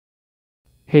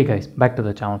Hey guys, back to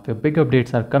the channel where big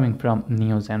updates are coming from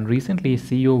NIO, and recently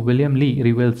CEO William Lee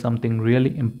revealed something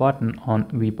really important on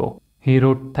Weibo. He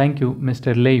wrote, "Thank you,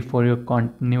 Mr. Lee, for your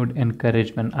continued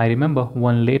encouragement. I remember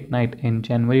one late night in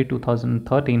January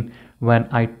 2013 when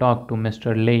I talked to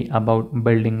Mr. Lee about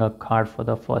building a car for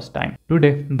the first time.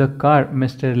 Today, the car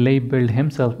Mr. Lee built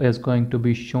himself is going to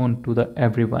be shown to the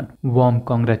everyone. Warm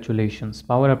congratulations.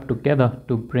 Power up together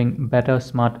to bring better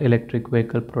smart electric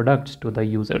vehicle products to the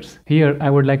users." Here,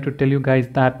 I would like to tell you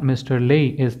guys that Mr.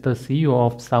 Lee is the CEO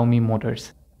of Xiaomi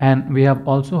Motors. And we have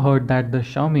also heard that the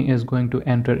Xiaomi is going to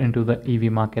enter into the EV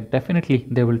market. Definitely,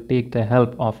 they will take the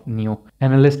help of NIO.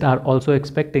 Analysts are also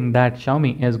expecting that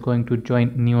Xiaomi is going to join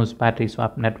NIO's battery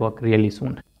swap network really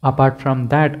soon. Apart from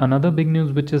that, another big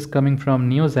news which is coming from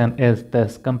NIO is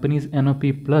this company's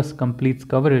NOP Plus completes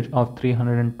coverage of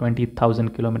 320,000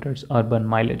 kilometers urban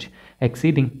mileage,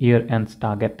 exceeding year-end's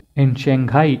target. In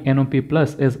Shanghai, NOP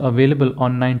Plus is available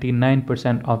on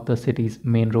 99% of the city's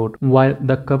main road, while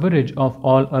the coverage of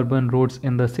all urban roads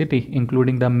in the city,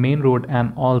 including the main road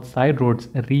and all side roads,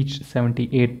 reached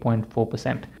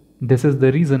 78.4%. This is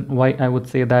the reason why I would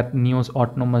say that NIO's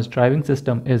autonomous driving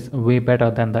system is way better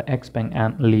than the Xpeng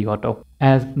and Li Auto.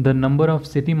 As the number of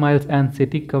city miles and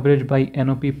city coverage by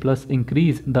NOP Plus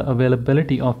increased, the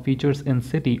availability of features in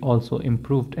city also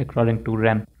improved according to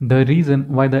REN. The reason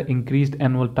why the increased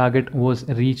annual target was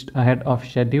reached ahead of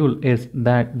schedule is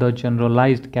that the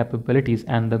generalized capabilities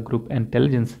and the group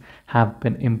intelligence have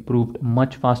been improved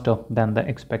much faster than the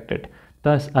expected,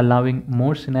 thus allowing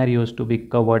more scenarios to be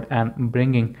covered and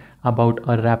bringing about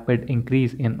a rapid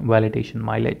increase in validation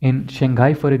mileage. In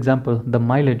Shanghai, for example, the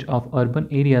mileage of urban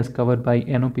areas covered by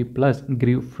NOP Plus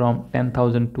grew from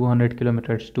 10,200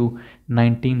 kilometers to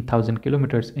 19,000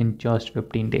 kilometers in just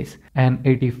 15 days, an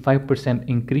 85%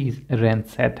 increase, Ren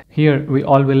said. Here, we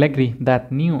all will agree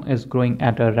that NIO is growing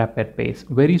at a rapid pace.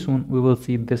 Very soon, we will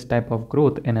see this type of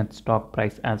growth in its stock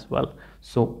price as well.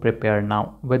 So prepare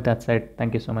now. With that said,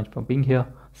 thank you so much for being here.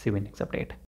 See you in next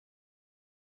update.